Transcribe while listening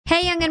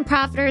Hey, Young and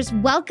Profiters,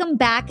 welcome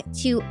back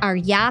to our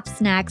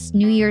YAPSnacks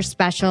New Year's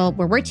special,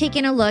 where we're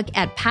taking a look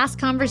at past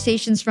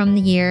conversations from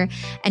the year,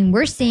 and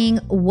we're seeing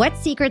what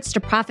secrets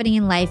to profiting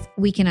in life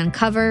we can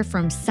uncover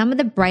from some of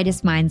the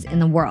brightest minds in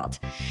the world.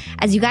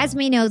 As you guys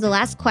may know, the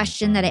last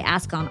question that I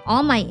ask on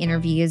all my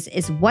interviews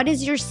is, what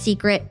is your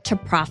secret to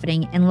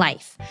profiting in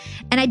life?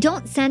 And I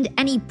don't send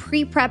any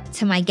pre-prep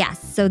to my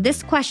guests, so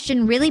this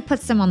question really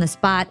puts them on the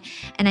spot,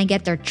 and I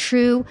get their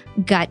true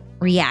gut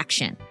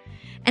reaction.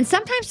 And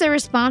sometimes their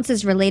response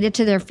is related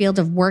to their field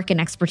of work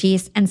and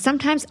expertise, and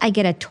sometimes I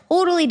get a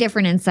totally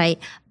different insight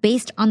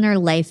based on their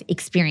life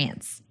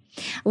experience.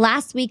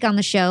 Last week on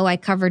the show, I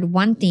covered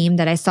one theme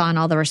that I saw in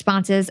all the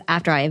responses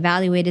after I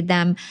evaluated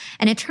them,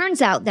 and it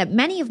turns out that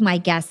many of my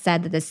guests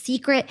said that the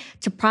secret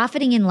to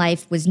profiting in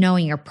life was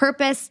knowing your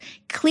purpose,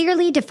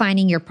 clearly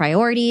defining your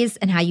priorities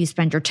and how you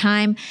spend your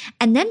time,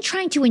 and then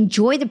trying to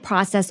enjoy the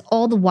process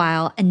all the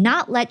while and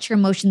not let your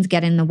emotions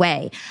get in the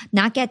way,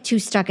 not get too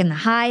stuck in the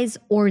highs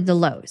or the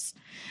lows.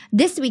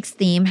 This week's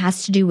theme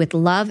has to do with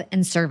love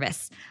and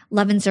service.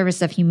 Love and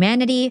service of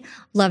humanity,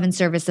 love and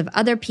service of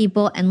other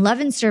people, and love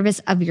and service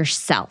of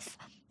yourself.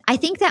 I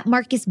think that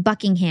Marcus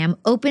Buckingham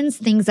opens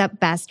things up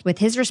best with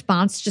his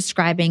response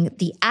describing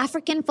the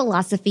African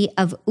philosophy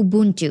of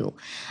Ubuntu,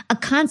 a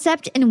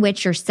concept in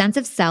which your sense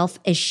of self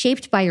is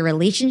shaped by your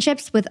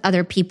relationships with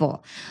other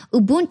people.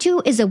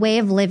 Ubuntu is a way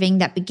of living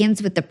that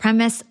begins with the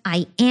premise,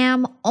 I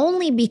am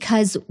only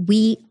because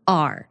we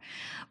are.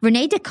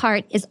 Rene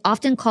Descartes is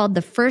often called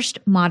the first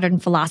modern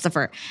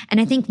philosopher, and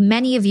I think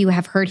many of you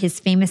have heard his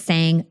famous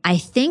saying, I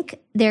think,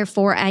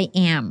 therefore I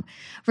am.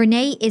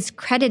 Rene is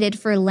credited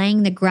for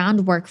laying the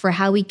groundwork for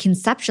how we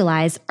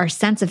conceptualize our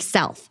sense of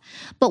self.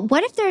 But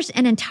what if there's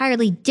an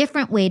entirely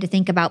different way to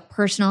think about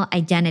personal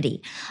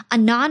identity, a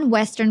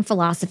non-Western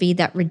philosophy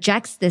that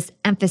rejects this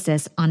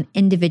emphasis on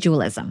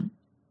individualism?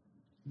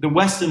 The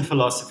Western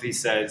philosophy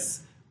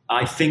says,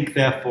 I think,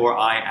 therefore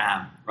I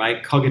am,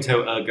 right?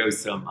 Cogito ergo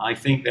sum. I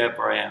think,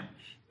 therefore I am.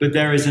 But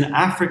there is an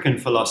African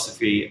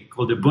philosophy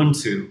called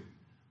Ubuntu,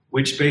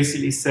 which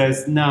basically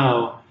says,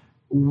 no,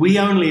 we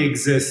only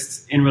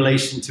exist in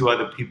relation to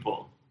other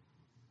people.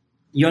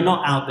 You're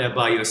not out there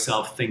by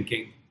yourself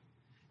thinking.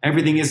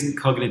 Everything isn't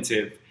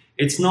cognitive.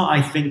 It's not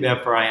I think,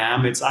 therefore I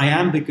am. It's I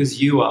am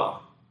because you are.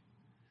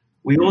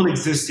 We all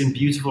exist in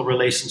beautiful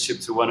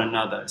relationship to one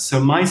another. So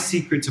my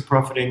secret to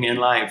profiting in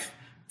life,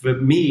 for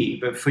me,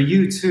 but for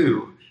you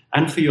too,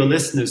 and for your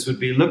listeners, would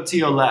be look to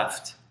your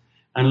left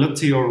and look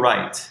to your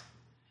right,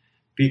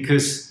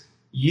 because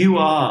you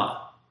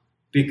are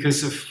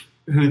because of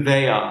who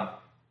they are.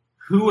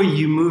 Who are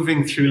you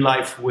moving through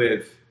life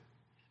with?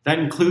 That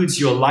includes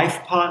your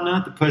life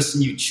partner, the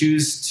person you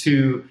choose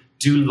to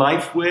do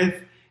life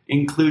with,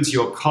 includes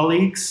your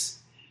colleagues.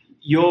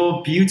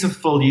 Your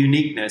beautiful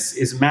uniqueness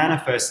is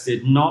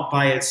manifested not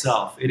by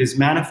itself. It is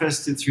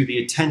manifested through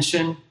the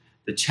attention,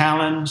 the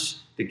challenge,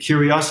 the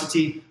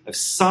curiosity of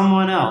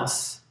someone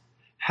else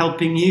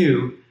helping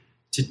you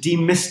to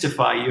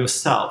demystify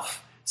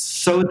yourself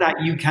so that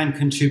you can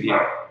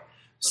contribute.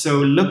 So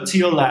look to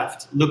your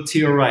left, look to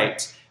your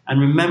right, and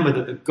remember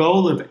that the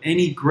goal of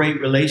any great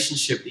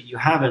relationship that you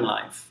have in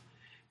life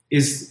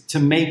is to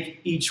make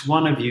each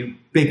one of you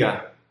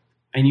bigger.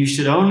 And you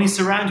should only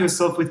surround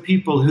yourself with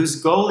people whose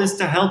goal is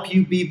to help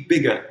you be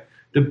bigger,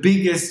 the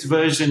biggest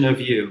version of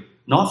you,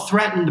 not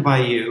threatened by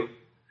you,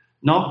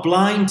 not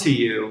blind to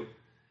you,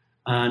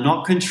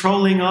 not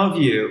controlling of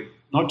you,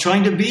 not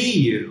trying to be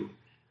you.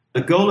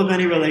 The goal of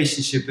any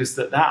relationship is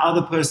that that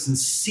other person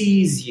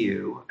sees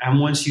you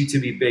and wants you to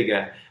be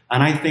bigger.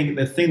 And I think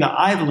the thing that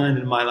I've learned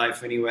in my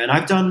life anyway, and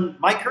I've done,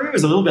 my career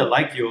is a little bit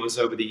like yours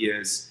over the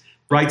years,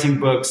 writing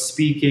books,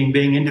 speaking,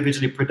 being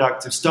individually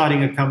productive,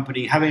 starting a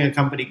company, having a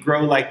company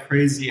grow like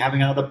crazy,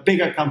 having another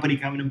bigger company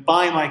come in and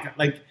buy my,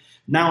 like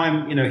now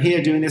I'm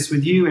here doing this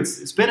with you.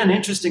 It's been an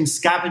interesting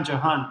scavenger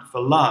hunt for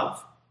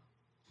love.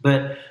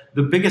 But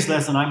the biggest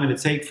lesson I'm going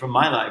to take from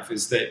my life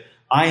is that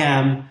I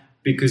am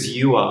because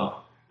you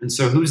are. And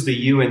so who's the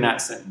you in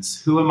that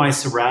sentence? Who am I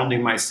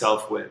surrounding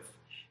myself with?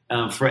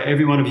 For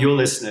every one of your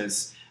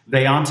listeners,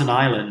 they aren't an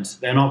island.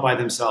 They're not by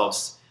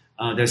themselves.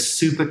 They're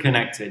super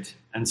connected.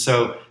 And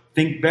so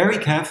think very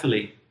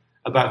carefully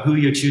about who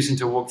you're choosing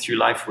to walk through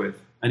life with.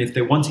 And if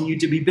they're wanting you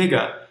to be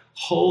bigger,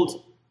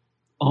 hold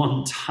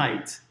on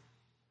tight,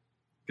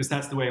 because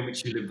that's the way in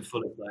which you live the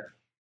fullest life.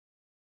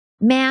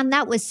 Man,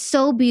 that was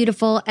so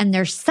beautiful. And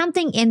there's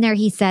something in there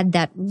he said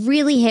that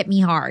really hit me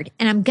hard.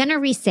 And I'm going to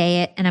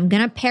re-say it and I'm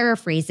going to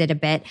paraphrase it a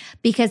bit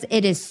because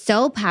it is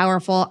so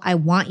powerful. I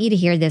want you to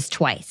hear this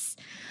twice.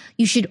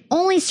 You should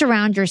only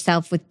surround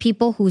yourself with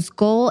people whose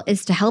goal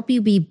is to help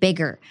you be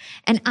bigger.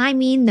 And I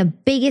mean the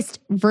biggest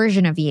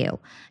version of you,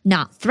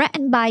 not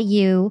threatened by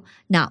you,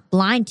 not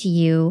blind to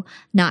you,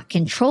 not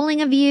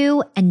controlling of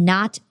you, and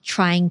not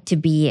trying to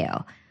be you.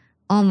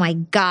 Oh my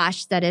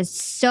gosh, that is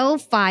so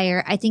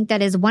fire. I think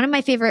that is one of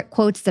my favorite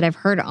quotes that I've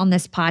heard on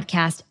this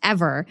podcast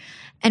ever.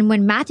 And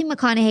when Matthew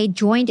McConaughey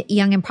joined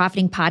Young and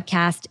Profiting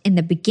podcast in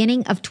the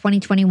beginning of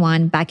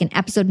 2021, back in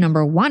episode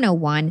number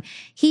 101,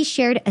 he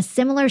shared a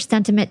similar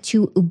sentiment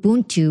to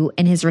Ubuntu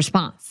in his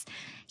response.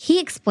 He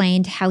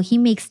explained how he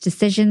makes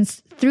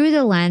decisions through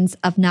the lens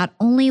of not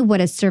only what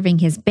is serving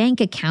his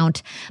bank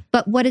account,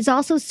 but what is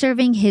also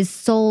serving his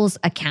soul's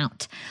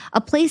account,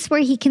 a place where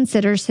he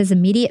considers his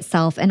immediate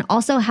self and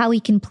also how he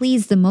can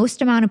please the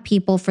most amount of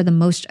people for the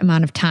most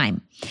amount of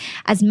time.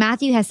 As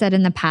Matthew has said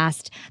in the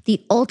past,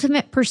 the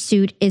ultimate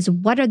pursuit is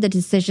what are the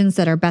decisions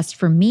that are best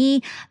for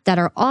me that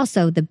are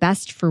also the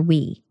best for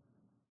we.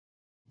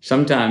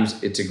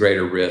 Sometimes it's a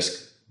greater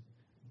risk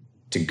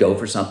to go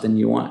for something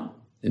you want.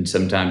 And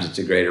sometimes it's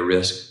a greater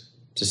risk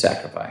to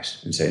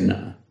sacrifice and say,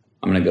 no,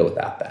 I'm going to go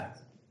without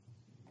that.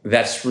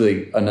 That's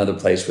really another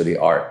place where the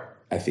art,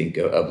 I think,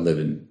 of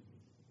living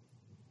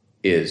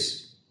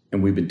is.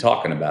 And we've been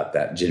talking about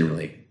that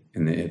generally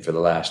for the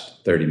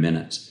last 30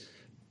 minutes.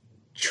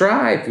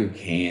 Try, if you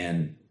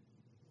can,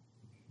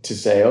 to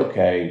say,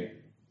 okay,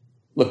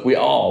 look, we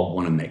all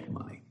want to make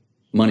money.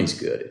 Money's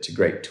good. It's a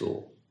great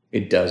tool.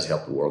 It does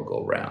help the world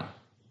go around.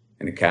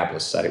 In a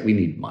capitalist society, we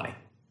need money.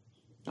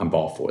 I'm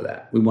all for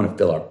that. We want to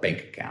fill our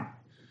bank account.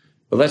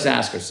 But let's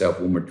ask ourselves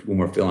when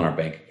we're filling our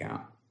bank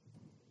account,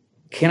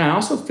 can I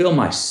also fill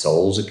my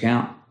soul's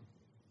account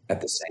at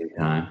the same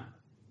time?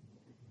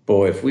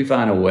 Boy, if we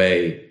find a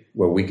way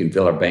where we can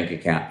fill our bank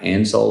account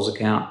and soul's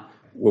account,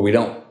 where we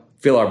don't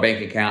fill our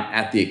bank account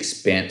at the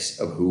expense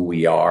of who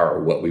we are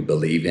or what we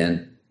believe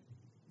in.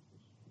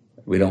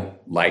 We don't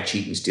lie,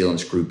 cheat, and steal and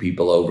screw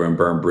people over and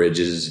burn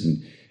bridges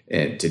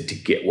and to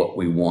get what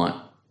we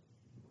want.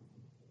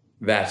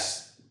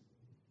 That's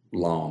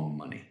long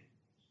money.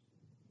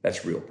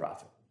 That's real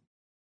profit.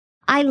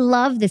 I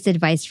love this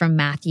advice from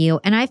Matthew,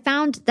 and I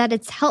found that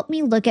it's helped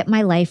me look at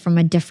my life from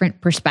a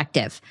different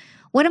perspective.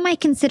 What am I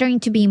considering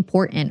to be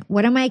important?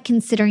 What am I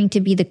considering to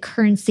be the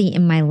currency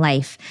in my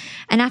life?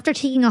 And after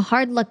taking a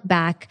hard look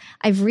back,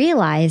 I've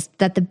realized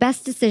that the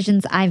best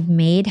decisions I've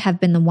made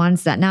have been the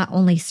ones that not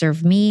only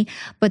serve me,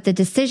 but the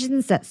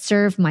decisions that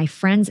serve my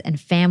friends and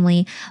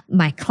family,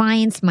 my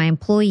clients, my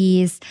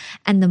employees.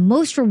 And the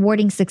most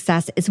rewarding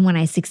success is when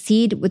I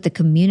succeed with the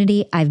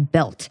community I've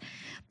built.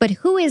 But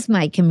who is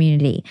my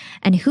community?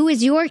 And who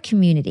is your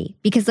community?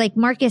 Because like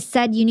Marcus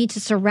said, you need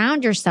to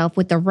surround yourself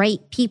with the right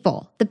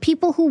people, the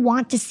people who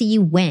want to see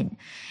you win.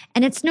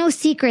 And it's no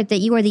secret that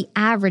you are the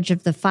average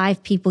of the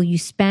 5 people you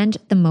spend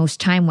the most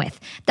time with.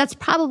 That's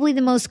probably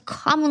the most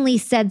commonly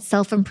said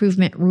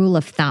self-improvement rule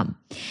of thumb.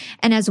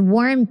 And as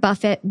Warren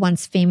Buffett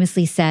once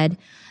famously said,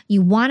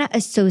 you want to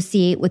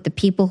associate with the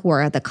people who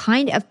are the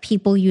kind of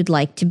people you'd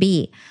like to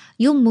be.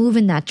 You'll move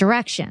in that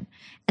direction.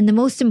 And the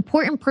most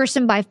important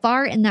person by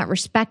far in that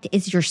respect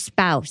is your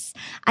spouse.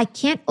 I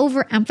can't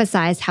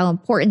overemphasize how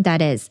important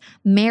that is.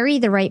 Marry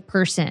the right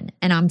person,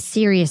 and I'm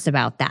serious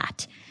about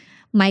that.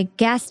 My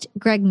guest,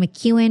 Greg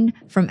McEwen,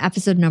 from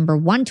episode number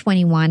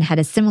 121, had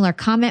a similar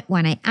comment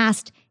when I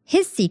asked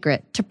his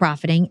secret to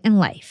profiting in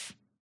life.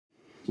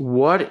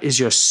 What is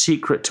your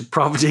secret to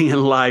profiting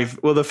in life?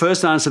 Well, the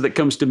first answer that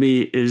comes to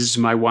me is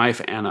my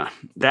wife, Anna.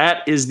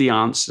 That is the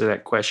answer to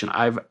that question.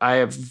 I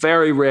have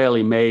very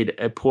rarely made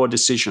a poor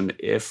decision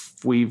if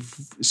we've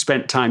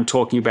spent time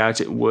talking about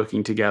it and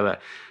working together.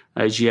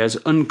 She has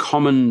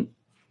uncommon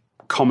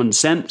common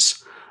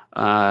sense.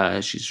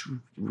 She's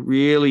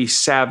really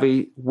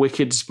savvy,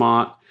 wicked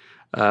smart,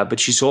 but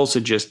she's also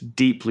just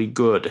deeply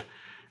good.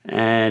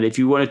 And if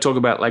you want to talk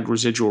about like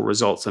residual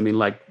results, I mean,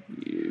 like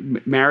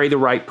marry the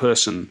right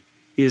person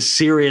is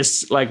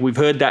serious. Like we've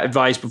heard that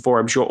advice before.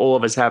 I'm sure all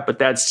of us have, but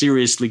that's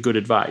seriously good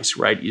advice,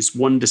 right? It's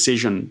one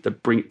decision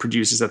that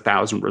produces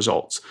 1,000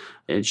 results.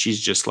 And she's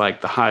just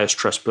like the highest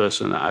trust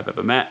person that I've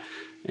ever met.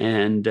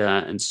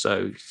 And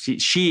so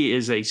she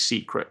is a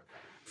secret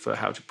for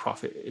how to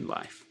profit in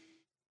life.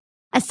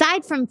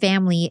 Aside from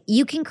family,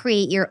 you can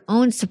create your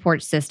own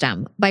support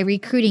system by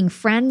recruiting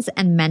friends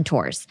and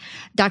mentors.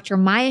 Dr.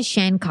 Maya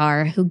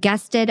Shankar, who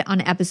guested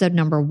on episode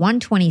number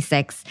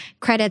 126,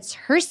 credits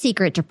her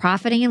secret to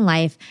profiting in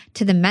life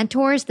to the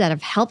mentors that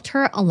have helped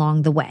her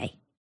along the way.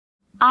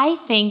 I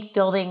think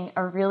building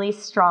a really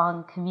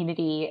strong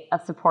community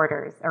of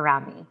supporters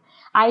around me.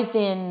 I've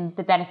been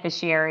the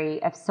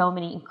beneficiary of so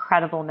many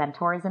incredible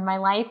mentors in my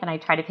life, and I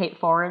try to pay it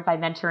forward by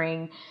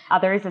mentoring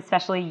others,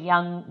 especially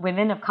young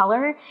women of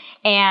color.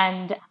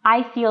 And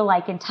I feel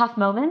like in tough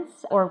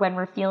moments or when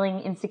we're feeling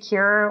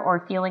insecure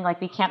or feeling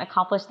like we can't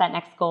accomplish that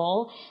next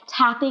goal,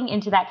 tapping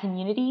into that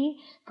community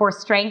for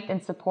strength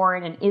and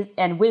support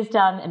and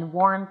wisdom and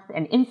warmth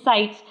and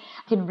insight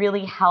can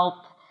really help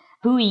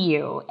buoy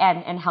you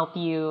and help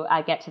you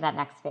get to that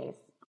next phase.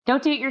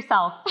 Don't do it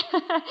yourself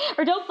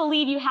or don't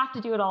believe you have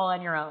to do it all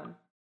on your own.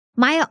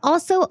 Maya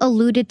also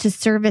alluded to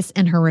service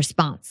in her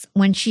response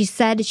when she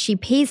said she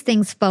pays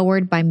things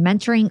forward by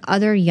mentoring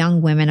other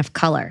young women of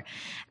color.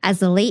 As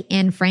the late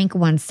Anne Frank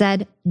once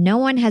said, no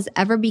one has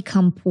ever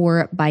become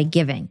poor by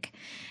giving.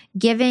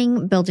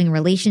 Giving, building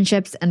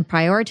relationships, and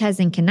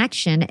prioritizing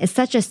connection is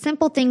such a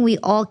simple thing we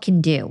all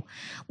can do.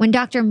 When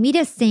Dr.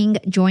 Meeta Singh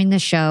joined the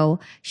show,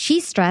 she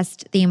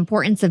stressed the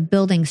importance of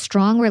building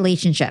strong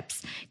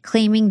relationships,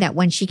 claiming that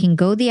when she can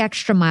go the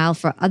extra mile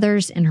for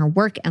others in her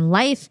work and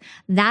life,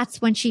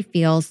 that's when she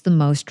feels the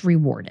most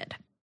rewarded.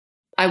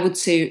 I would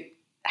say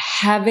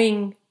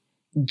having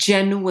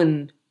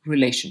genuine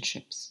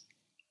relationships.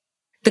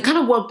 The kind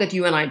of work that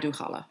you and I do,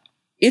 Hala,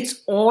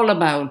 it's all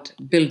about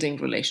building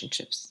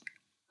relationships.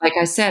 Like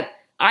I said,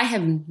 I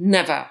have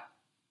never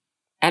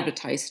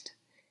advertised.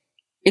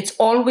 It's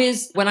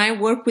always when I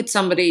work with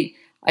somebody,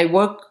 I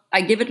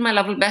give it my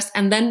level best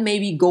and then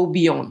maybe go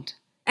beyond.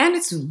 And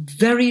it's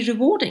very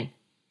rewarding.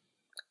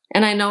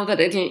 And I know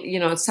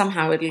that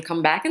somehow it'll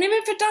come back. And even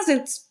if it does,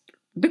 it's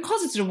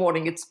because it's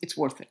rewarding, it's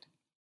worth it.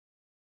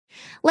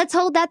 Let's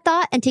hold that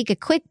thought and take a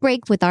quick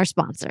break with our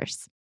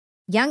sponsors.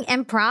 Young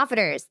and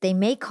Profiters, they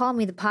may call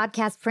me the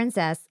podcast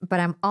princess,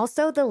 but I'm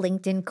also the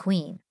LinkedIn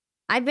queen.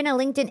 I've been a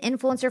LinkedIn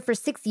influencer for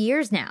 6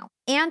 years now,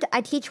 and I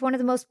teach one of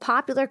the most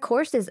popular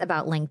courses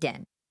about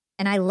LinkedIn.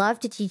 And I love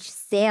to teach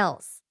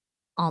sales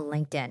on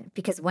LinkedIn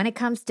because when it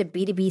comes to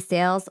B2B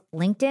sales,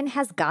 LinkedIn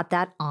has got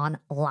that on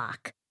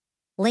lock.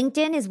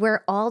 LinkedIn is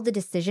where all the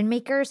decision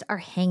makers are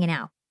hanging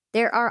out.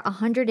 There are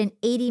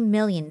 180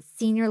 million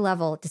senior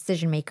level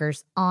decision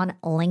makers on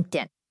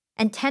LinkedIn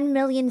and 10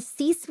 million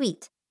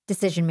C-suite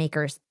decision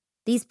makers.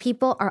 These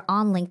people are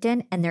on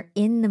LinkedIn and they're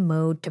in the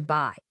mode to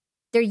buy.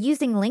 They're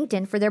using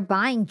LinkedIn for their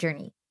buying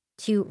journey,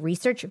 to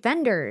research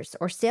vendors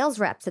or sales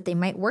reps that they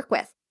might work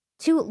with,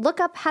 to look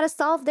up how to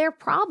solve their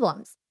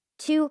problems,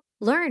 to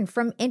learn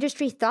from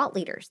industry thought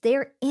leaders. They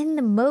are in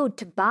the mode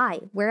to buy,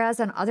 whereas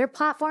on other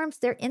platforms,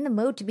 they're in the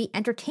mode to be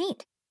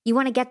entertained. You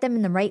want to get them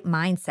in the right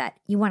mindset.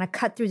 You want to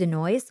cut through the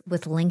noise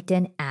with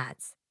LinkedIn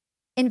ads.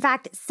 In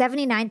fact,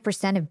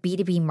 79% of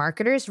B2B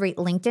marketers rate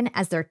LinkedIn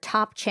as their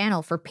top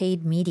channel for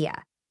paid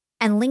media.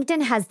 And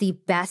LinkedIn has the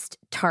best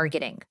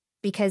targeting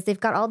because they've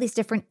got all these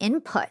different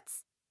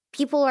inputs.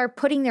 People are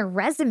putting their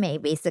resume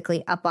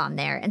basically up on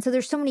there. And so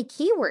there's so many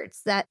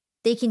keywords that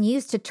they can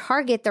use to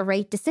target the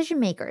right decision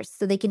makers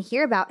so they can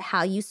hear about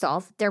how you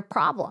solve their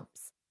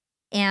problems.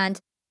 And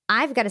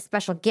I've got a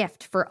special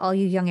gift for all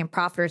you young and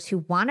profiters who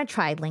want to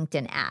try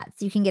LinkedIn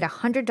ads. You can get a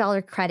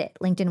 $100 credit.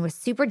 LinkedIn was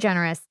super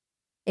generous.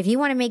 If you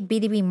want to make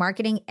B2B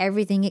marketing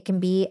everything it can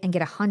be and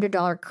get a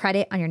 $100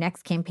 credit on your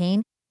next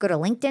campaign, go to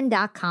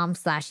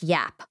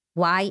linkedin.com/YAP,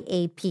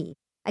 YAP.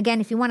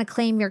 Again, if you want to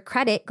claim your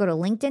credit, go to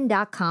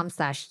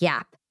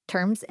linkedin.com/YAP.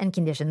 Terms and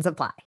conditions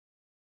apply.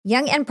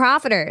 Young and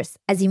Profiters,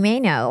 as you may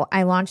know,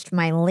 I launched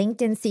my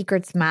LinkedIn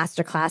Secrets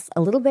Masterclass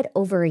a little bit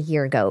over a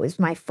year ago. It was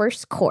my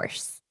first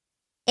course.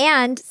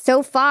 And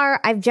so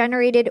far, I've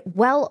generated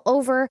well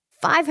over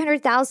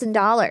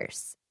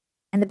 $500,000.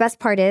 And the best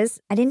part is,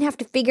 I didn't have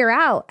to figure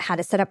out how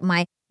to set up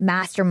my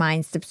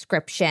mastermind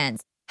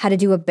subscriptions, how to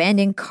do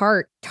abandoned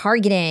cart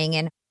targeting,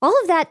 and all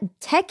of that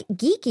tech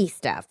geeky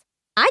stuff.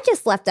 I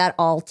just left that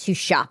all to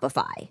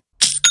Shopify.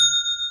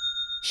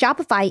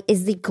 Shopify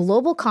is the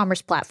global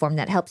commerce platform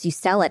that helps you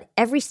sell at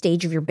every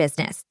stage of your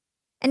business.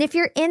 And if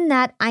you're in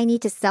that I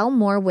need to sell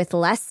more with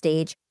less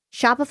stage,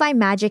 Shopify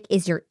Magic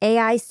is your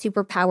AI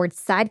superpowered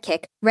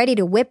sidekick ready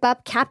to whip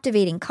up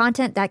captivating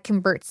content that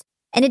converts.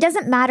 And it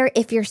doesn't matter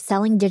if you're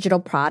selling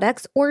digital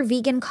products or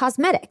vegan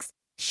cosmetics.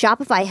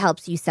 Shopify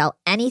helps you sell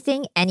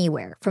anything,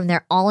 anywhere, from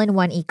their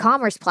all-in-one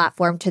e-commerce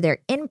platform to their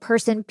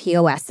in-person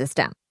POS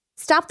system.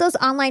 Stop those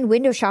online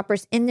window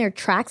shoppers in their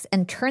tracks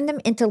and turn them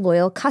into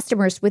loyal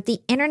customers with the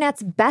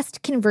internet's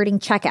best converting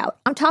checkout.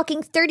 I'm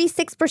talking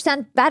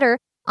 36% better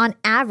on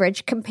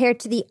average compared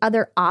to the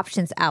other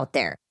options out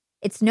there.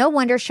 It's no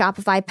wonder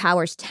Shopify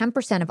powers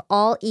 10% of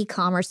all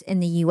e-commerce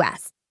in the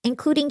US,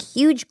 including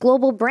huge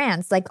global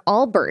brands like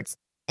Allbirds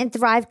and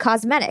Thrive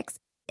Cosmetics.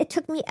 It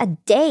took me a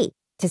day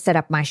to set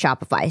up my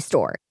Shopify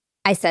store.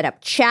 I set up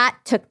chat,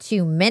 took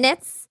 2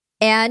 minutes,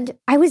 and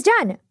I was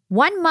done.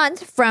 1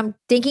 month from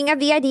thinking of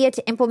the idea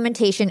to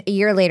implementation, a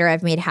year later,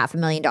 I've made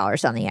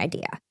 $500,000 on the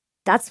idea.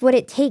 That's what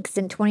it takes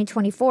in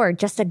 2024,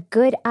 just a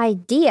good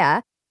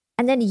idea,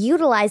 and then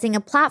utilizing a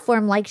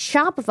platform like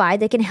Shopify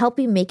that can help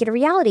you make it a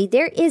reality.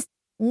 There is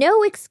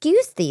no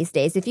excuse these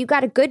days. If you've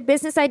got a good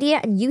business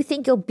idea and you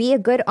think you'll be a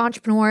good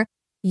entrepreneur,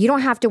 you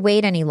don't have to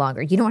wait any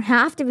longer. You don't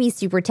have to be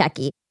super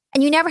techie,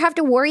 and you never have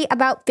to worry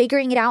about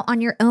figuring it out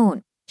on your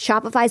own.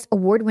 Shopify's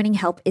award-winning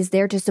help is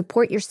there to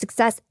support your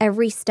success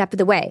every step of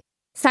the way.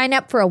 Sign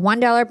up for a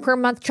 $1 per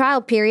month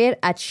trial period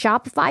at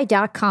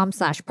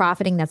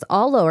shopify.com/profiting. That's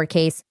all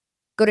lowercase.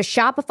 Go to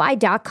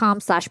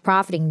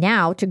shopify.com/profiting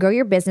now to grow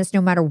your business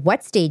no matter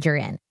what stage you're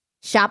in.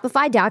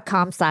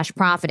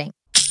 Shopify.com/profiting.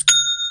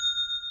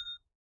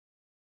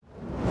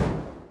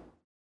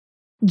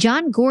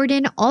 John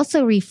Gordon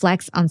also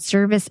reflects on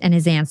service in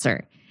his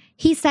answer.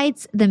 He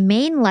cites the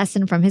main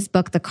lesson from his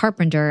book, The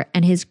Carpenter,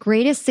 and his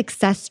greatest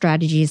success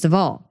strategies of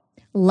all: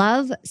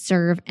 love,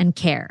 serve, and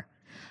care.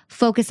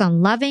 Focus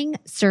on loving,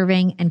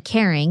 serving, and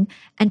caring,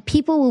 and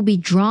people will be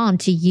drawn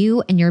to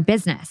you and your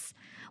business.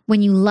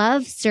 When you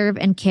love, serve,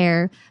 and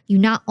care, you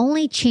not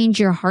only change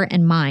your heart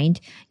and mind,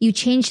 you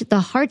change the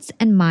hearts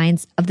and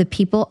minds of the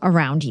people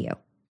around you.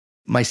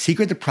 My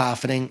secret to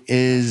profiting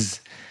is,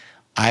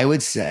 I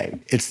would say,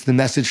 it's the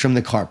message from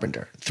the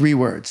carpenter. 3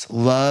 words: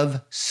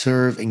 love,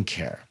 serve, and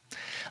care.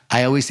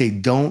 I always say,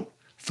 don't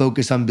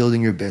focus on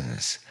building your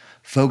business.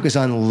 Focus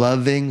on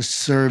loving,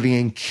 serving,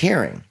 and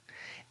caring,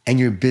 and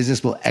your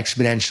business will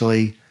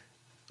exponentially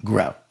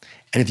grow.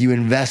 And if you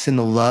invest in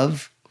the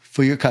love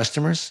for your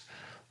customers,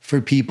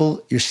 for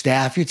people, your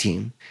staff, your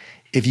team,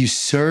 if you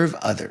serve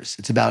others,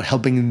 it's about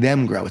helping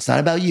them grow. It's not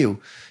about you.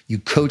 You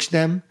coach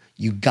them,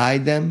 you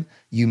guide them,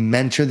 you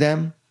mentor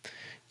them,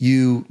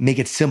 you make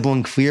it simple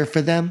and clear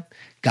for them,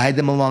 guide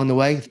them along the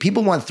way.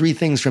 People want 3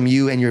 things from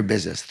you and your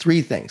business.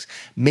 3 things.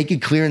 Make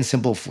it clear and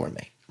simple for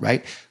me,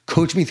 right?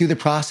 Coach me through the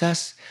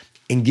process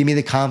and give me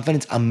the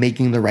confidence I'm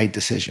making the right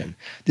decision.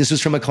 This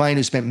was from a client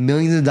who spent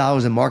millions of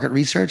dollars in market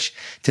research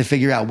to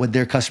figure out what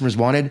their customers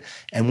wanted.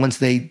 And once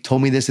they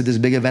told me this at this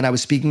big event I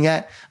was speaking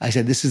at, I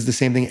said, this is the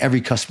same thing every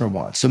customer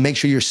wants. So make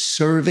sure you're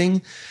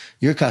serving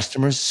your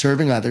customers,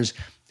 serving others.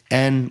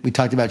 And we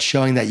talked about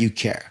showing that you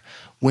care.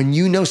 When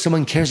you know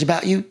someone cares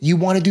about you, you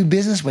want to do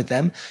business with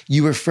them,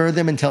 you refer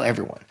them and tell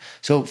everyone.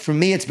 So for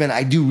me, it's been,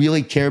 I do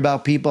really care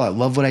about people. I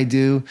love what I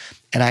do.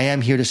 And I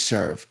am here to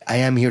serve. I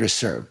am here to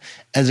serve.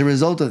 As a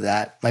result of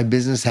that, my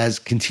business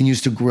continues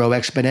to grow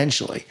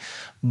exponentially.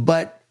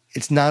 But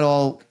it's not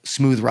all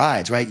smooth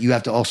rides, right? You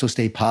have to also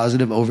stay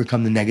positive,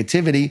 overcome the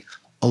negativity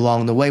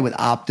along the way with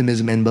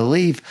optimism and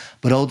belief.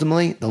 But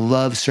ultimately, the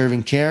love, serve,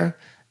 and care,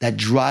 that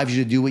drives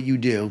you to do what you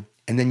do.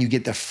 And then you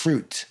get the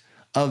fruit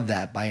of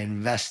that by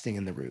investing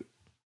in the root.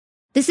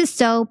 This is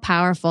so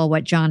powerful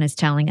what John is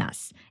telling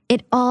us.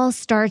 It all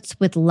starts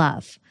with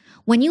love.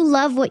 When you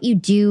love what you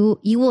do,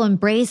 you will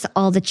embrace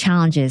all the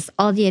challenges,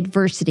 all the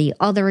adversity,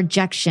 all the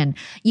rejection.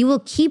 You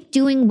will keep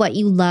doing what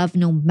you love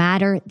no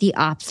matter the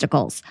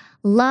obstacles.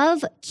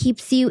 Love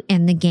keeps you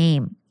in the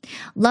game.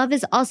 Love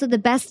is also the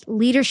best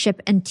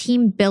leadership and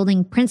team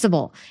building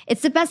principle.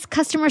 It's the best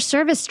customer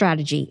service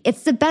strategy.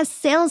 It's the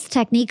best sales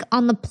technique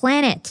on the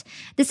planet.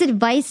 This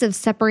advice of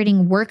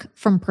separating work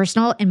from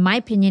personal, in my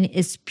opinion,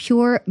 is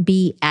pure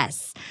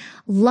BS.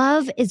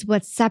 Love is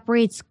what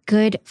separates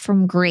good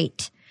from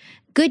great.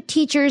 Good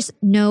teachers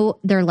know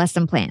their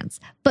lesson plans,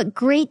 but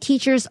great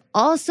teachers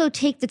also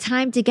take the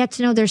time to get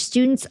to know their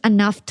students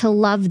enough to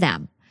love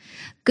them.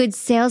 Good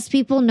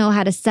salespeople know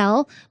how to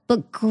sell,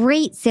 but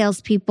great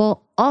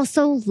salespeople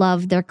also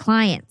love their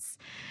clients.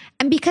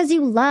 And because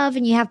you love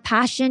and you have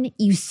passion,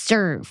 you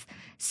serve.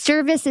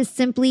 Service is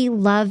simply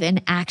love in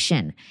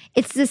action.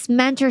 It's this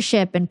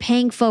mentorship and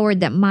paying forward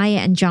that Maya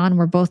and John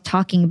were both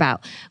talking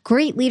about.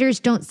 Great leaders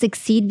don't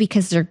succeed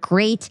because they're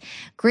great.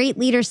 Great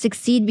leaders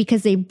succeed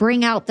because they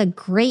bring out the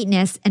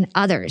greatness in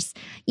others.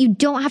 You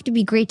don't have to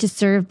be great to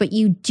serve, but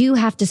you do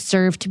have to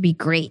serve to be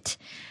great.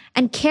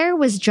 And care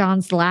was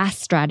John's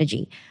last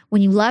strategy.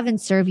 When you love and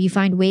serve, you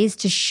find ways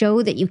to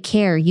show that you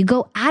care. You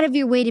go out of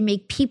your way to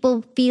make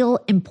people feel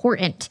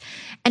important.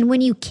 And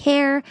when you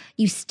care,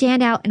 you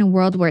stand out in a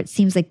world where it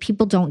seems like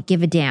people don't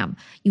give a damn.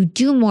 You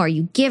do more,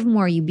 you give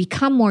more, you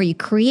become more, you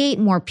create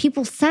more.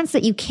 People sense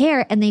that you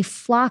care and they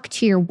flock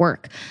to your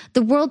work.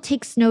 The world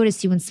takes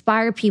notice, you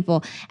inspire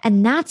people.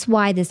 And that's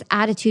why this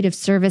attitude of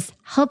service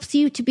helps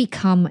you to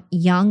become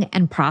young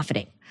and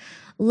profiting.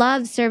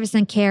 Love, service,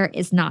 and care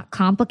is not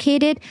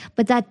complicated,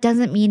 but that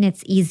doesn't mean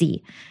it's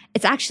easy.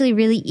 It's actually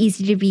really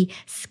easy to be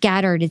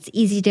scattered. It's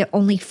easy to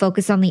only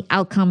focus on the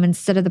outcome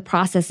instead of the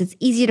process. It's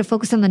easy to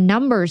focus on the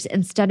numbers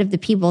instead of the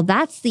people.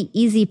 That's the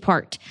easy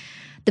part.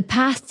 The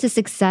path to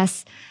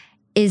success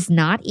is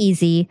not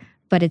easy,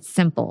 but it's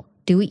simple.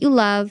 Do what you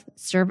love,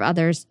 serve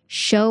others,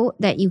 show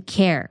that you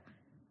care.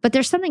 But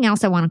there's something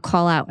else I want to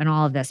call out in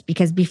all of this,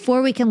 because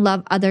before we can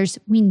love others,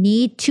 we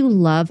need to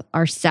love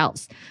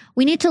ourselves.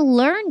 We need to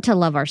learn to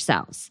love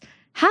ourselves.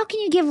 How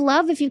can you give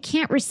love if you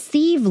can't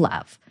receive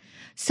love?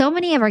 So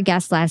many of our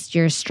guests last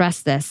year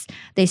stressed this.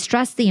 They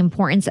stressed the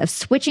importance of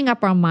switching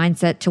up our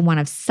mindset to one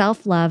of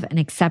self-love and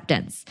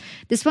acceptance.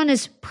 This one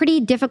is pretty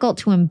difficult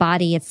to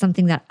embody. It's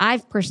something that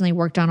I've personally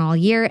worked on all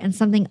year and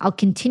something I'll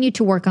continue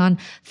to work on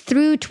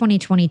through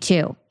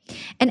 2022.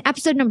 In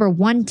episode number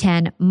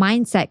 110,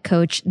 mindset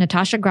coach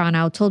Natasha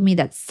Grano told me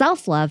that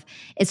self-love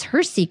is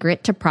her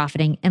secret to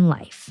profiting in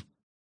life.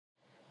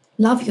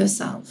 Love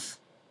yourself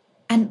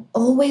and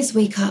always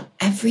wake up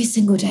every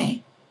single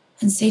day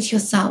and say to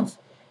yourself,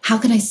 how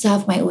can I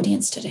serve my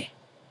audience today?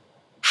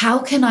 How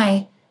can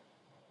I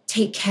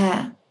take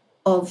care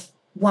of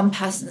one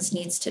person's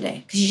needs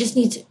today? Because you just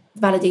need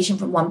validation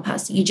from one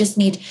person. You just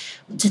need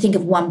to think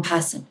of one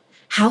person.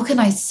 How can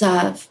I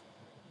serve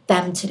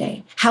them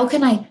today? How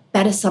can I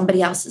better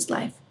somebody else's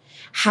life?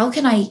 How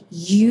can I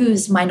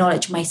use my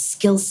knowledge, my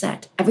skill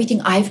set, everything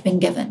I've been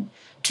given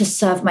to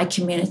serve my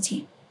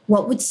community?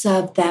 What would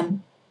serve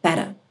them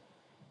better?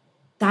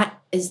 That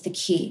is the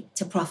key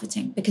to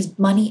profiting, because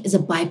money is a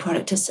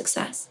byproduct of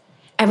success.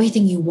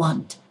 Everything you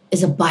want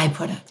is a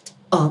byproduct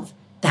of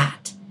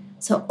that.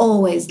 So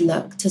always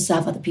look to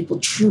serve other people.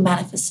 True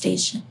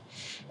manifestation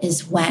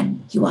is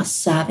when you are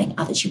serving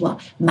others, you are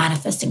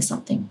manifesting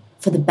something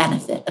for the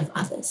benefit of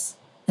others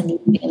and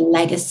leaving a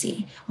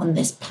legacy on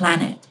this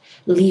planet,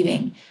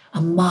 leaving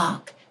a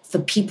mark for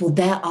people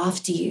there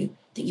after you,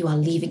 that you are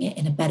leaving it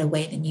in a better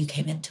way than you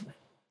came into it.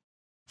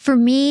 For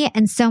me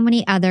and so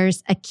many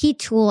others, a key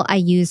tool I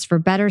use for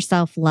better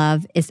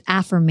self-love is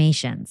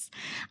affirmations.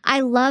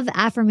 I love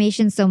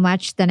affirmations so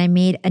much that I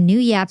made a new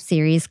YAP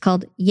series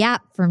called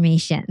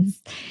YAPformations.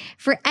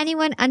 For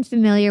anyone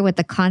unfamiliar with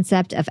the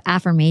concept of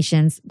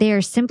affirmations, they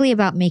are simply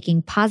about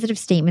making positive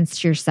statements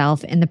to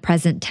yourself in the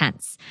present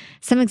tense.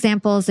 Some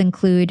examples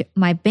include,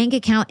 my bank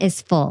account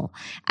is full.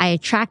 I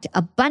attract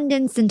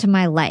abundance into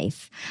my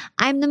life.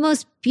 I'm the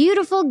most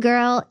beautiful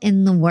girl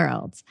in the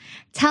world.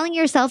 Telling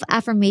yourself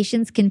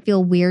affirmations can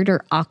feel weird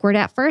or awkward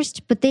at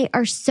first, but they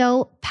are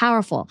so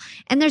powerful.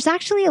 And there's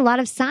actually a lot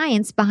of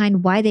science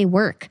behind why they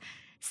work.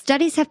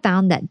 Studies have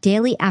found that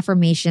daily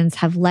affirmations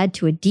have led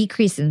to a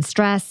decrease in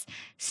stress,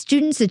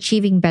 students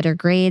achieving better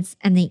grades,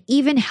 and they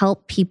even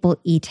help people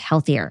eat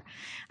healthier.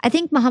 I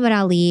think Muhammad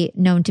Ali,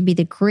 known to be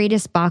the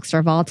greatest boxer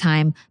of all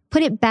time,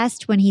 put it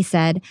best when he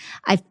said,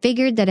 I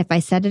figured that if I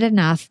said it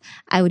enough,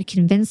 I would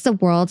convince the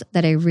world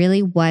that I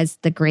really was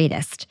the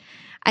greatest.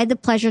 I had the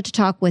pleasure to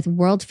talk with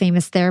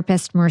world-famous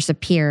therapist Marissa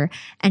Peer,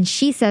 and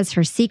she says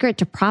her secret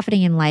to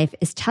profiting in life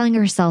is telling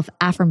herself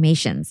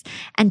affirmations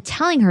and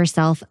telling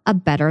herself a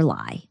better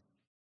lie.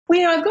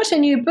 Well, I've got a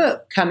new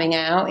book coming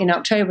out in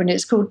October, and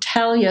it's called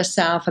Tell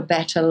Yourself a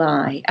Better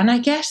Lie. And I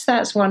guess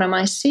that's one of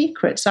my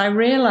secrets. I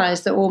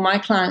realize that all my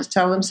clients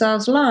tell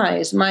themselves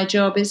lies. My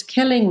job is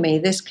killing me.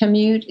 This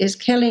commute is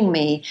killing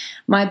me.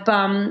 My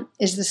bum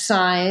is the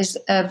size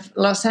of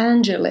Los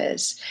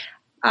Angeles.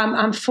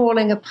 I'm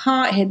falling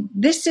apart here.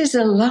 This is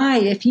a lie.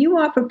 If you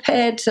are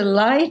prepared to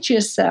lie to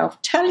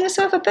yourself, tell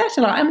yourself a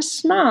better lie. I'm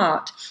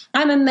smart.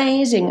 I'm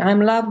amazing.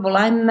 I'm lovable.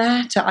 I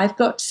matter. I've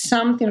got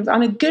something.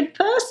 I'm a good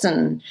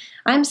person.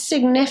 I'm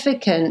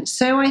significant.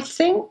 So I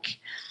think,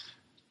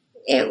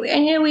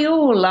 we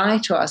all lie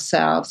to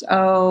ourselves.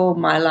 Oh,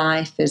 my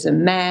life is a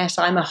mess.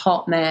 I'm a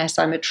hot mess.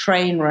 I'm a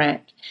train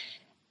wreck.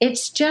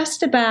 It's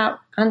just about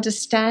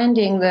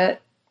understanding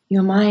that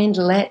your mind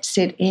lets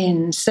it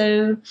in.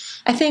 So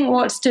I think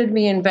what stood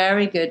me in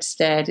very good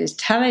stead is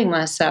telling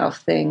myself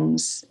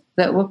things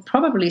that were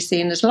probably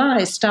seen as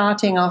lies,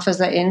 starting off as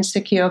that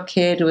insecure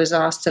kid who was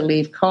asked to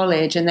leave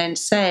college and then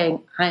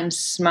saying, I'm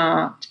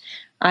smart,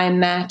 I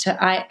matter,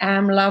 I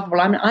am lovable,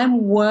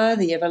 I'm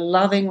worthy of a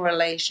loving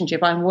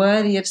relationship, I'm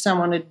worthy of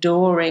someone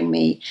adoring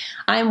me,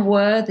 I'm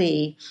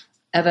worthy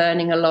of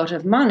earning a lot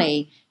of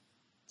money.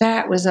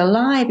 That was a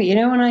lie. But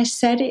when I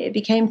said it, it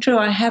became true.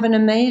 I have an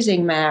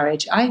amazing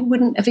marriage. I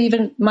wouldn't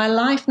have my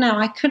life now,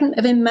 I couldn't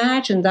have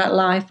imagined that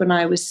life when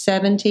I was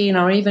 17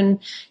 or even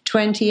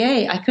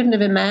 28. I couldn't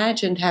have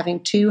imagined having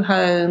 2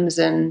 homes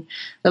and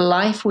the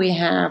life we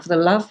have, the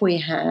love we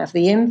have,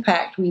 the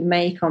impact we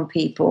make on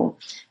people.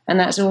 And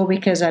that's all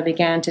because I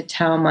began to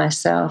tell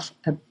myself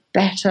a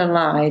better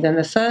lie than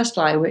the first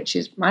lie, which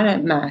is, I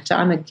don't matter.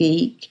 I'm a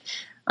geek.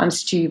 I'm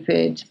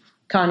stupid.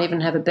 Can't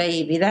even have a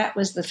baby. That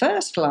was the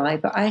first lie,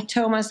 but I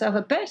told myself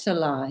a better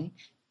lie,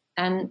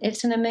 and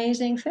it's an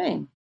amazing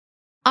thing.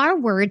 Our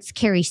words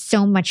carry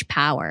so much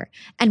power,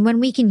 and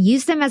when we can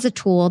use them as a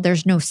tool,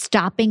 there's no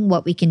stopping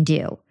what we can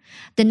do.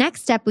 The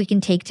next step we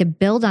can take to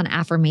build on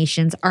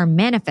affirmations are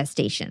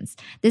manifestations.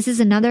 This is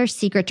another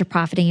secret to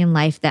profiting in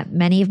life that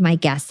many of my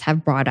guests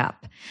have brought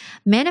up.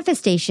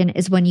 Manifestation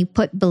is when you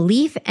put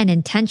belief and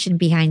intention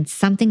behind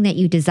something that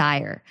you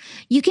desire.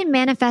 You can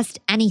manifest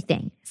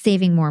anything,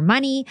 saving more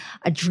money,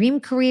 a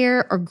dream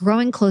career, or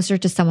growing closer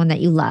to someone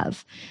that you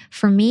love.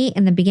 For me,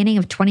 in the beginning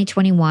of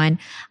 2021,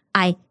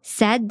 I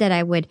said that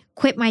I would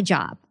quit my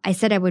job. I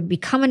said I would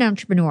become an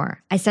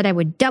entrepreneur. I said I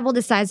would double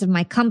the size of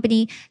my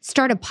company,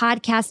 start a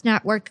podcast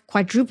network,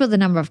 quadruple the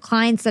number of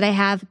clients that I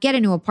have, get a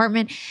new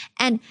apartment.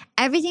 And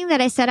everything that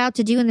I set out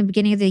to do in the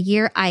beginning of the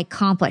year, I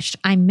accomplished.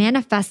 I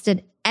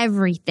manifested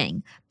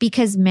everything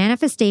because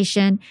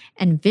manifestation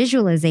and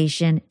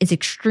visualization is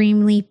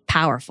extremely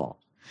powerful.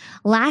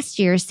 Last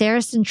year, Sarah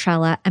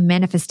Centrella, a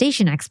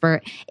manifestation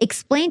expert,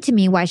 explained to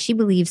me why she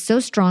believes so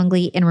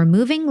strongly in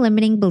removing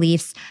limiting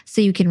beliefs so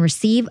you can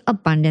receive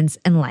abundance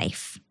in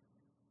life.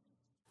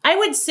 I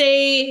would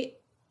say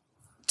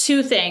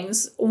 2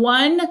 things.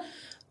 One,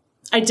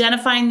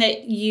 identifying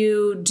that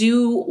you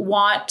do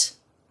want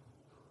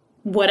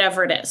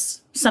whatever it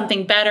is,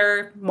 something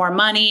better, more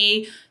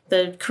money,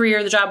 the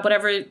career, the job,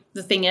 whatever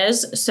the thing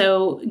is.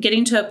 So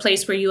getting to a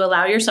place where you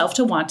allow yourself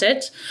to want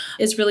it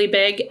is really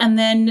big. And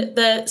then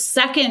the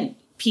second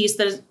piece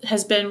that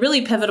has been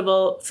really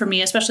pivotal for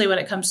me, especially when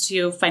it comes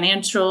to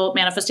financial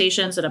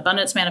manifestations and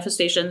abundance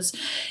manifestations,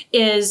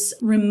 is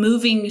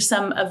removing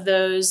some of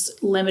those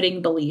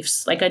limiting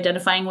beliefs, like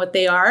identifying what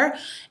they are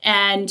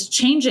and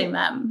changing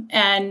them.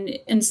 And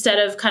instead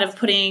of kind of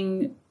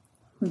putting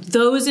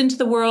those into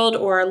the world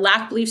or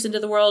lack beliefs into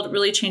the world,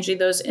 really changing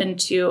those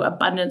into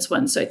abundance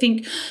ones. So I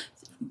think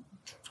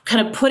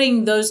kind of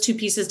putting those 2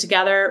 pieces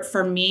together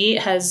for me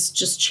has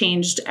just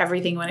changed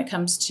everything when it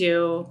comes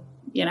to,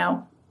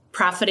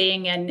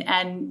 profiting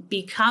and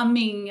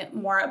becoming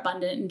more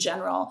abundant in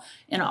general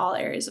in all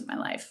areas of my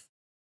life.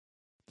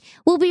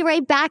 We'll be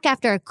right back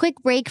after a quick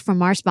break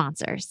from our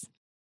sponsors.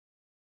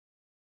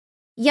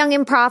 Young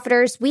and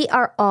profiters, we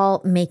are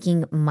all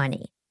making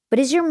money. But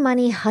is your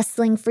money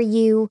hustling for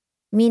you?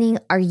 Meaning,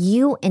 are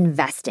you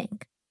investing?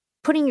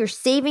 Putting your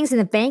savings in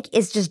the bank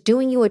is just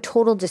doing you a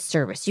total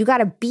disservice. You got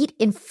to beat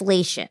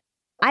inflation.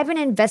 I've been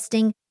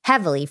investing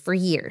heavily for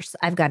years.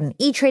 I've got an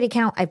E-Trade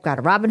account. I've got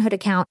a Robinhood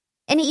account.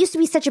 And it used to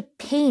be such a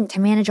pain to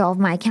manage all of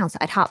my accounts.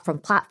 I'd hop from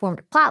platform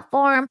to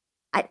platform.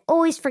 I'd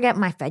always forget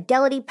my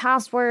Fidelity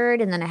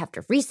password, and then I have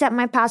to reset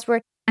my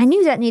password. I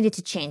knew that needed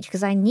to change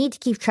because I need to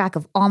keep track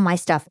of all my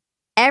stuff.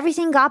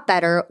 Everything got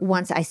better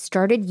once I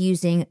started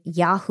using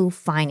Yahoo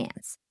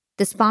Finance,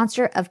 the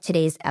sponsor of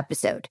today's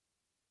episode.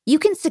 You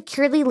can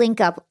securely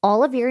link up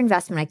all of your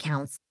investment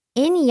accounts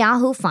in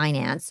Yahoo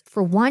Finance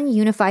for one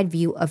unified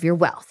view of your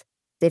wealth.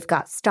 They've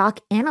got stock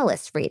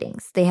analyst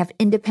ratings. They have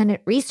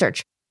independent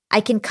research. I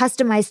can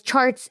customize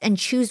charts and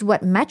choose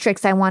what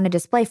metrics I want to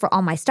display for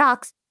all my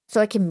stocks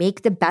so I can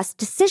make the best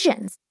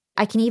decisions.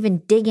 I can even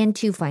dig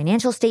into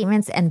financial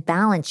statements and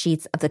balance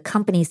sheets of the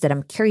companies that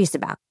I'm curious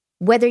about.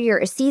 Whether you're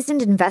a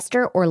seasoned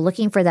investor or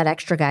looking for that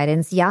extra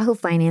guidance, Yahoo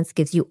Finance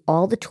gives you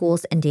all the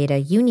tools and data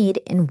you need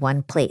in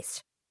one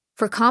place.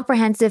 For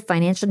comprehensive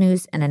financial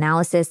news and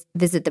analysis,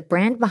 visit the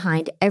brand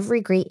behind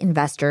every great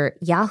investor,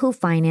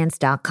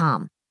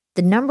 yahoofinance.com,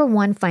 the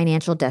 #1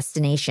 financial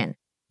destination,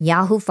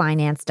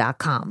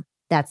 yahoofinance.com.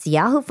 That's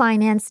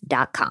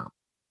yahoofinance.com.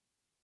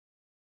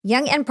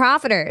 Young and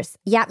profiters,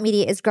 Yap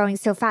Media is growing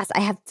so fast.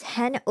 I have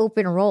 10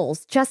 open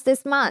roles just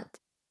this month.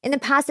 In the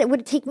past, it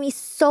would take me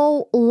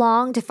so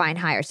long to find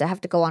hires. I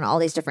have to go on all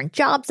these different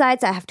job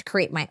sites. I have to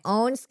create my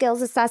own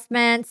skills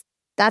assessments.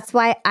 That's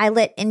why I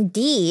let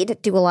Indeed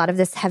do a lot of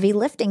this heavy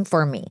lifting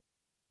for me.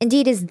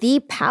 Indeed is the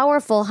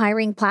powerful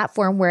hiring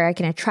platform where I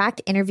can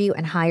attract, interview,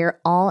 and hire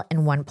all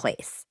in one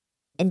place.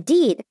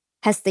 Indeed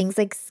has things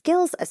like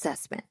skills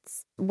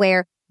assessments,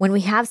 where when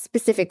we have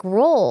specific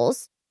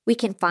roles, we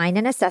can find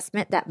an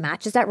assessment that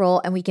matches that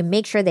role and we can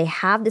make sure they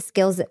have the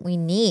skills that we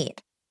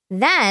need.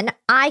 Then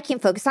I can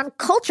focus on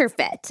culture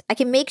fit. I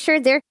can make sure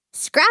they're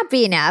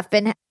scrappy enough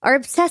and are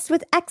obsessed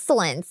with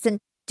excellence and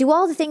do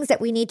all the things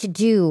that we need to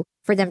do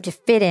for them to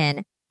fit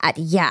in at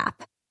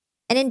Yap.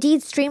 And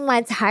Indeed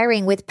streamlines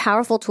hiring with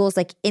powerful tools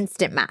like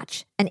Instant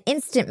Match. An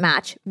Instant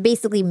Match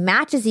basically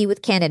matches you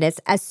with candidates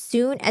as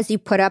soon as you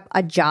put up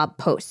a job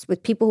post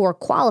with people who are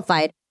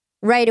qualified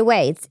right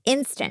away. It's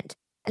instant.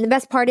 And the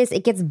best part is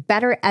it gets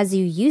better as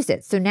you use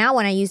it. So now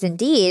when I use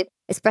Indeed,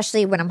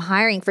 especially when I'm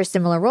hiring for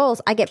similar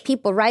roles, I get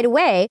people right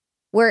away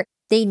where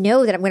they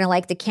know that I'm going to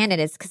like the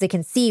candidates because they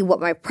can see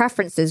what my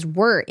preferences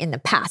were in the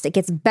past. It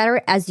gets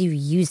better as you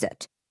use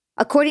it.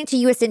 According to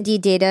US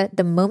Indeed data,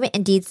 the moment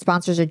Indeed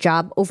sponsors a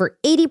job, over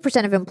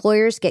 80% of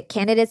employers get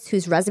candidates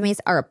whose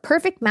resumes are a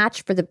perfect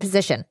match for the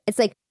position. It's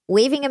like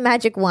waving a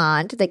magic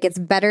wand that gets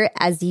better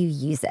as you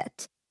use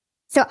it.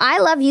 So I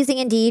love using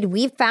Indeed.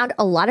 We've found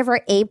a lot of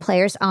our A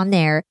players on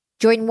there.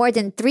 Join more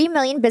than 3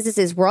 million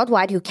businesses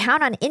worldwide who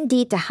count on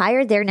Indeed to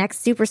hire their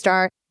next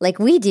superstar like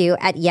we do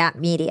at Yap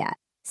Media.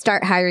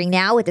 Start hiring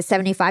now with a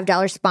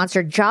 $75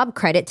 sponsored job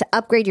credit to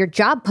upgrade your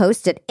job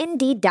post at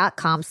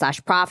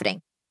Indeed.com/profiting.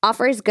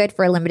 Offer is good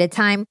for a limited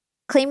time.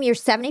 Claim your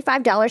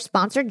 $75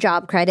 sponsored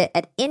job credit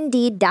at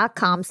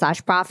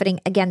Indeed.com/profiting.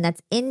 Again,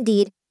 that's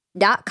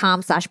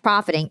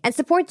Indeed.com/profiting. And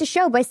support the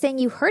show by saying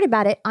you heard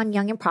about it on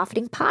Young and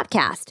Profiting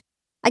Podcast.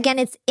 Again,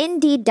 it's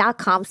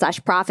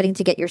Indeed.com/profiting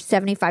to get your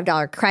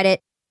 $75 credit.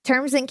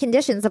 Terms and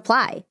conditions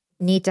apply.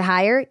 Need to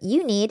hire?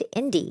 You need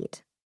Indeed.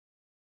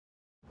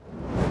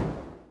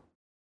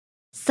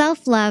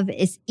 Self-love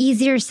is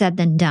easier said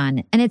than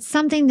done, and it's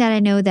something that I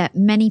know that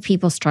many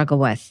people struggle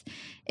with.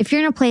 If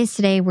you're in a place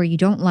today where you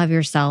don't love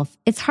yourself,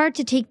 it's hard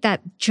to take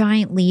that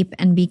giant leap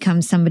and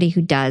become somebody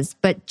who does.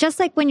 But just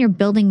like when you're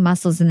building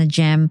muscles in the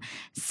gym,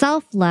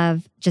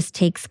 self-love just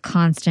takes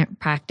constant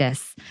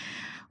practice.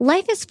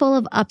 Life is full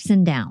of ups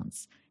and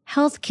downs.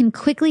 Health can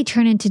quickly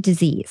turn into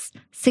disease.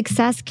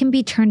 Success can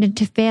be turned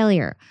into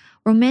failure.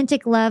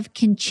 Romantic love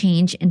can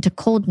change into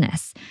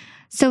coldness.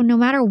 So no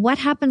matter what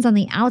happens on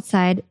the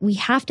outside, we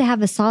have to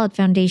have a solid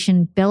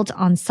foundation built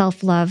on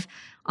self-love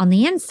on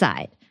the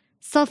inside.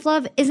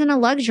 Self-love isn't a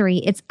luxury,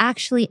 it's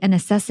actually a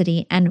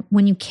necessity. And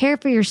when you care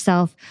for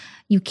yourself,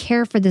 you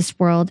care for this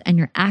world, and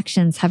your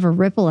actions have a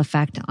ripple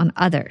effect on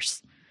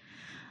others.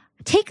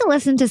 Take a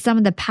listen to some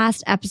of the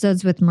past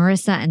episodes with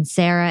Marissa and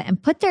Sarah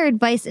and put their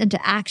advice into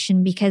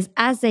action because,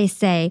 as they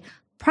say,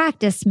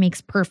 practice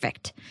makes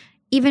perfect,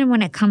 even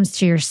when it comes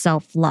to your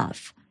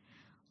self-love.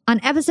 On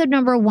episode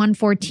number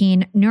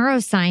 114,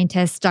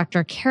 neuroscientist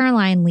Dr.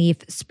 Caroline Leaf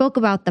spoke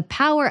about the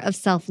power of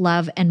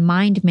self-love and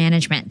mind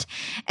management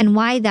and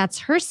why that's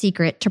her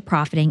secret to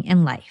profiting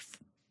in life.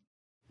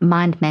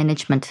 Mind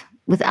management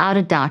without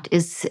a doubt,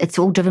 it's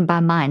all driven by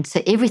mind.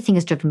 So everything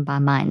is driven by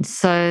mind.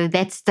 So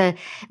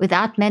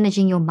without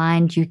managing your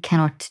mind, your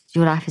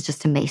life is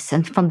just a mess.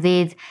 And from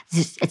there,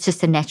 it's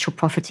just a natural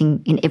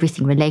profiting in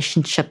everything,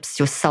 relationships,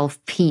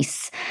 yourself,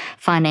 peace,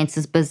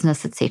 finances,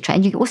 business, etc.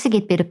 And you also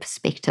get better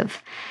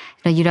perspective.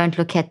 You don't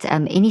look at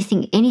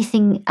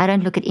anything, I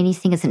don't look at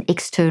anything as an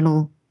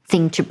external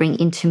thing to bring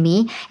into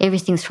me.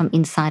 Everything's from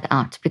inside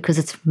out because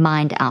it's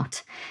mind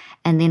out.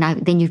 And then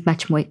I'm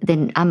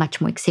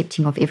much more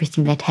accepting of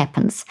everything that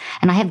happens.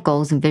 And I have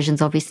goals and visions,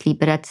 obviously,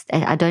 but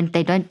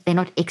they're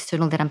not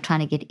external that I'm trying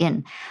to get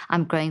in.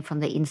 I'm growing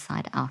from the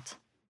inside out.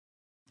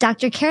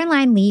 Dr.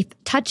 Caroline Leaf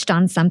touched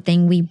on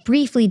something we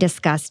briefly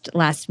discussed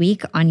last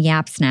week on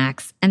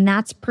YAPSnacks, and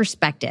that's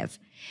perspective.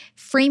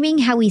 Framing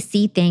how we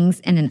see things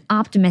in an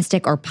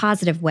optimistic or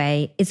positive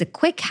way is a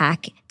quick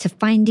hack to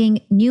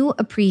finding new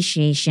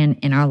appreciation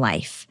in our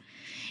life.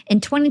 In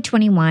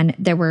 2021,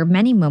 there were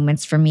many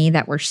moments for me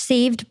that were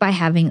saved by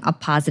having a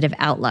positive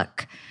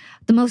outlook.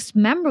 The most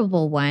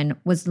memorable one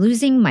was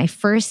losing my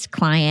first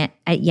client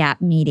at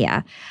Yap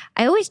Media.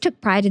 I always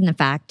took pride in the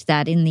fact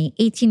that in the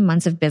 18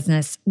 months of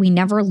business, we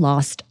never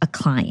lost a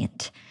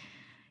client.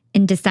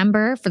 In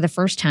December, for the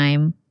first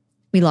time,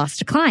 we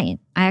lost a client.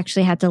 I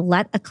actually had to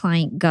let a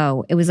client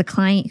go. It was a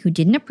client who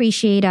didn't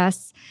appreciate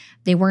us.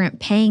 They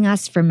weren't paying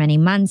us for many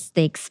months.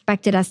 They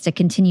expected us to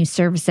continue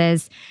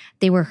services.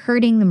 They were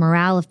hurting the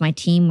morale of my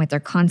team with their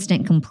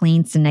constant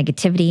complaints and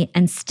negativity.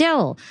 And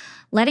still,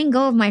 letting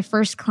go of my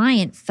first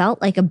client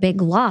felt like a big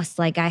loss,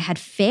 like I had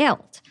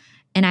failed.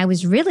 And I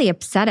was really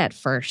upset at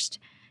first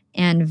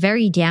and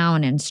very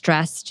down and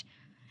stressed.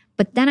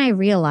 But then I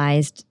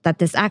realized that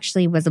this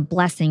actually was a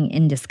blessing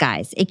in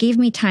disguise. It gave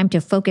me time to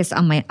focus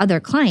on my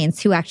other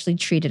clients who actually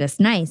treated us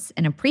nice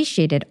and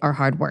appreciated our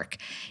hard work.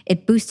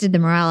 It boosted the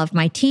morale of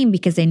my team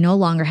because they no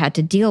longer had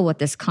to deal with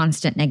this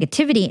constant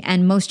negativity.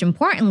 And most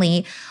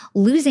importantly,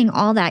 losing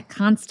all that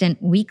constant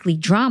weekly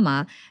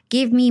drama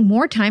gave me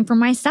more time for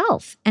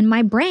myself and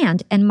my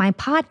brand and my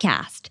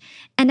podcast.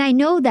 And I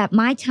know that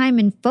my time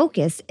and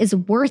focus is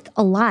worth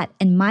a lot,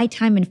 and my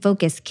time and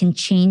focus can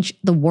change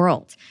the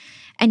world.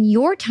 And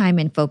your time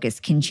and focus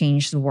can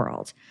change the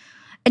world.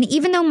 And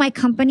even though my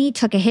company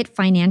took a hit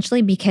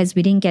financially because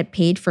we didn't get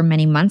paid for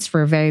many months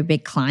for a very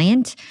big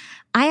client,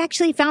 I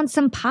actually found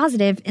some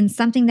positive in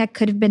something that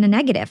could have been a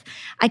negative.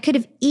 I could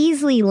have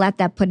easily let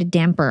that put a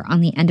damper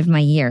on the end of my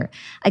year.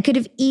 I could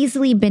have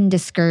easily been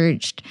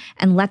discouraged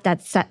and let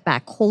that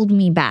setback hold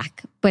me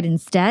back. But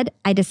instead,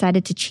 I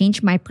decided to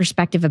change my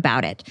perspective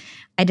about it.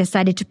 I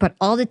decided to put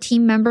all the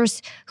team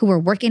members who were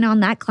working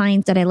on that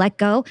client that I let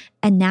go,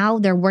 and now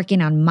they're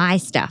working on my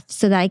stuff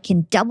so that I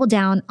can double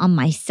down on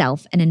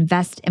myself and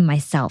invest in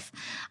myself.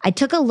 I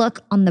took a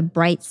look on the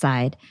bright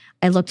side.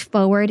 I looked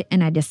forward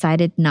and I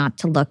decided not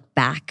to look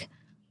back.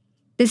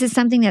 This is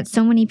something that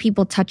so many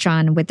people touch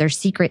on with their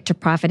secret to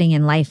profiting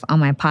in life on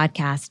my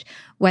podcast,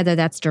 whether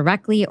that's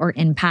directly or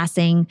in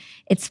passing.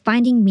 It's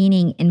finding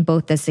meaning in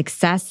both the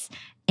success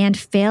and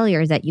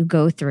failure that you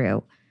go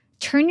through.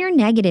 Turn your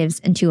negatives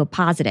into a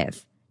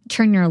positive.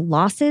 Turn your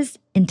losses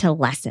into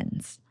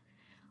lessons.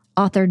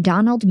 Author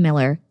Donald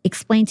Miller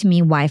explained to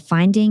me why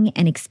finding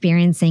and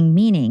experiencing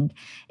meaning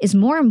is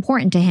more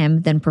important to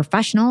him than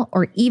professional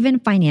or even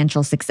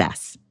financial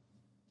success.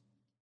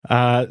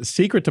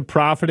 Secret to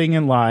profiting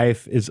in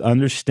life is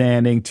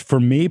understanding, for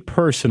me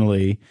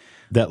personally,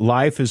 that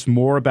life is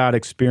more about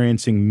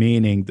experiencing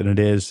meaning than it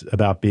is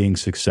about being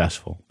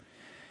successful.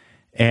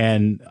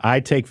 And I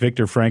take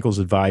Viktor Frankl's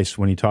advice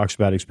when he talks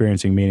about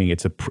experiencing meaning.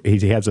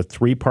 He has a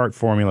 3-part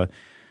formula.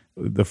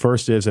 The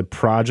first is a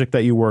project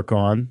that you work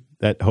on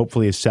that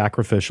hopefully is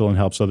sacrificial and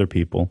helps other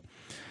people.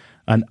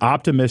 An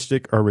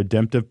optimistic or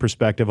redemptive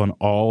perspective on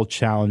all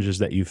challenges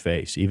that you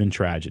face, even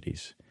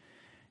tragedies.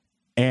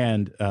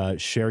 And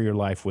share your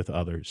life with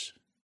others.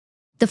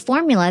 The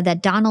formula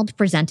that Donald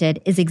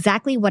presented is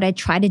exactly what I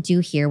try to do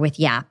here with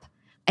Yap.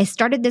 I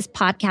started this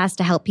podcast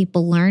to help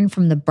people learn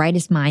from the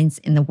brightest minds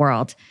in the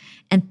world.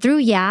 And through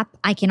Yap,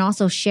 I can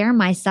also share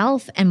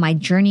myself and my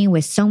journey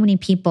with so many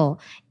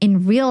people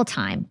in real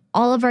time.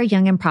 All of our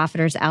young and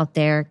profiters out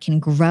there can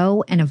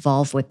grow and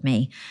evolve with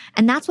me.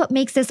 And that's what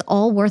makes this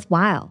all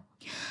worthwhile.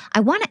 I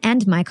want to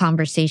end my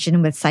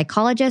conversation with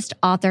psychologist,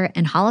 author,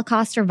 and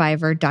Holocaust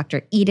survivor,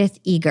 Dr. Edith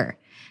Eger.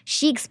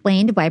 She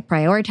explained why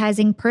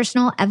prioritizing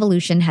personal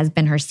evolution has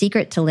been her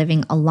secret to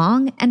living a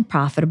long and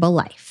profitable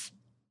life.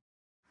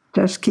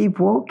 Just keep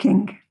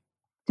walking,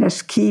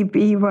 just keep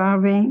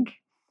evolving,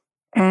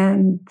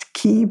 and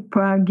keep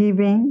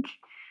giving,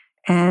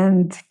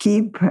 and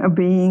keep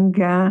being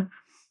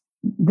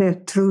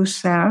the true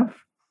self.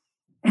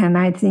 And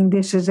I think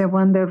this is a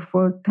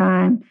wonderful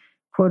time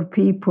for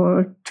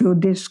people to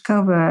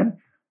discover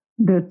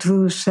the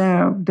true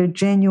self, the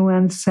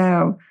genuine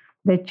self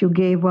that you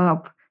gave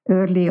up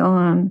early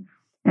on.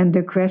 And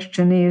the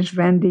question is,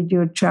 when did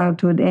your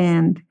childhood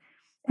end?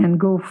 And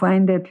go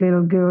find that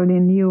little girl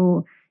in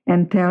you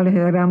and tell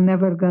her, I'm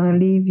never going to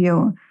leave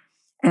you.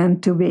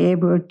 And to be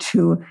able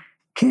to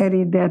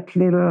carry that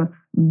little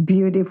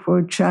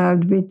beautiful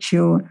child with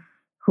you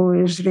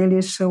who is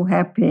really so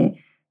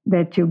happy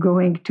that you're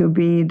going to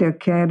be the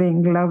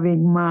caring,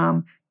 loving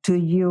mom to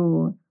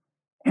you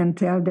and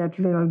tell that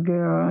little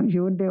girl,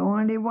 you're the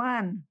only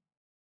one.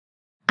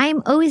 I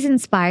am always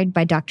inspired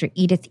by Dr.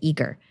 Edith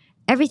Eger.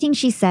 Everything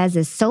she says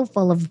is so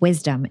full of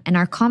wisdom, and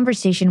our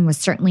conversation was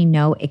certainly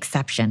no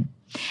exception.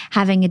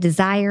 Having a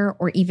desire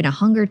or even a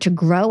hunger to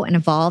grow and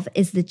evolve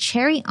is the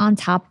cherry on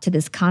top to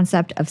this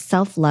concept of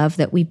self-love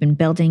that we've been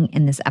building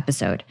in this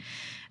episode.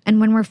 And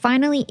when we're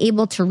finally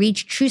able to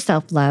reach true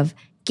self-love,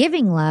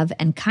 giving love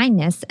and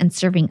kindness and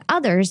serving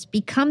others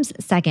becomes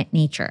second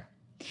nature.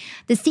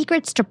 The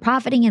secrets to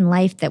profiting in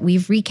life that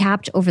we've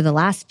recapped over the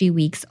last few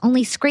weeks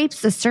only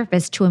scrapes the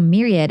surface to a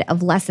myriad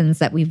of lessons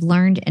that we've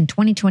learned in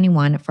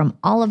 2021 from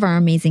all of our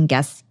amazing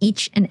guests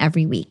each and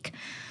every week.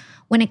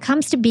 When it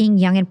comes to being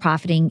young and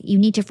profiting, you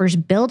need to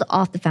first build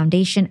off the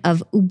foundation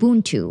of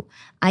Ubuntu.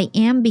 I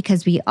am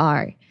because we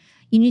are.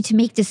 You need to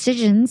make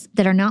decisions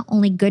that are not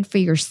only good for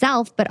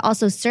yourself, but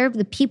also serve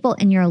the people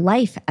in your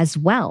life as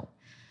well.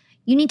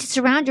 You need to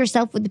surround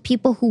yourself with the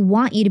people who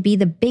want you to be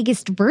the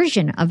biggest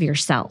version of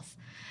yourself.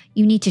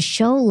 You need to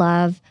show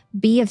love,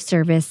 be of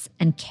service,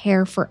 and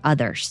care for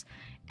others.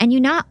 And you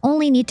not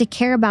only need to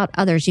care about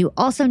others, you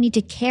also need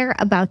to care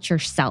about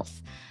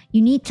yourself.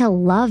 You need to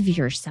love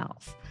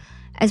yourself.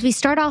 As we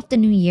start off the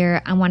new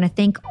year, I want to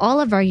thank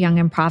all of our young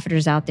and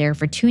profiters out there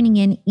for tuning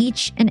in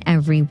each and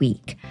every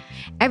week.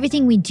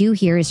 Everything we do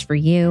here is for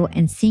you,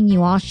 and seeing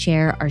you all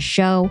share our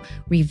show,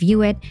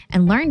 review it,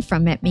 and learn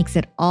from it makes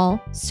it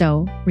all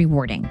so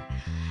rewarding.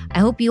 I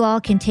hope you all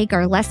can take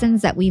our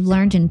lessons that we've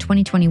learned in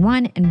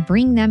 2021 and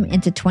bring them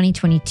into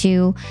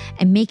 2022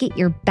 and make it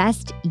your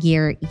best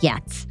year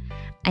yet.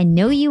 I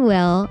know you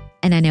will,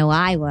 and I know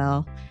I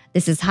will.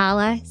 This is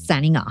Hala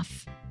signing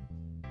off.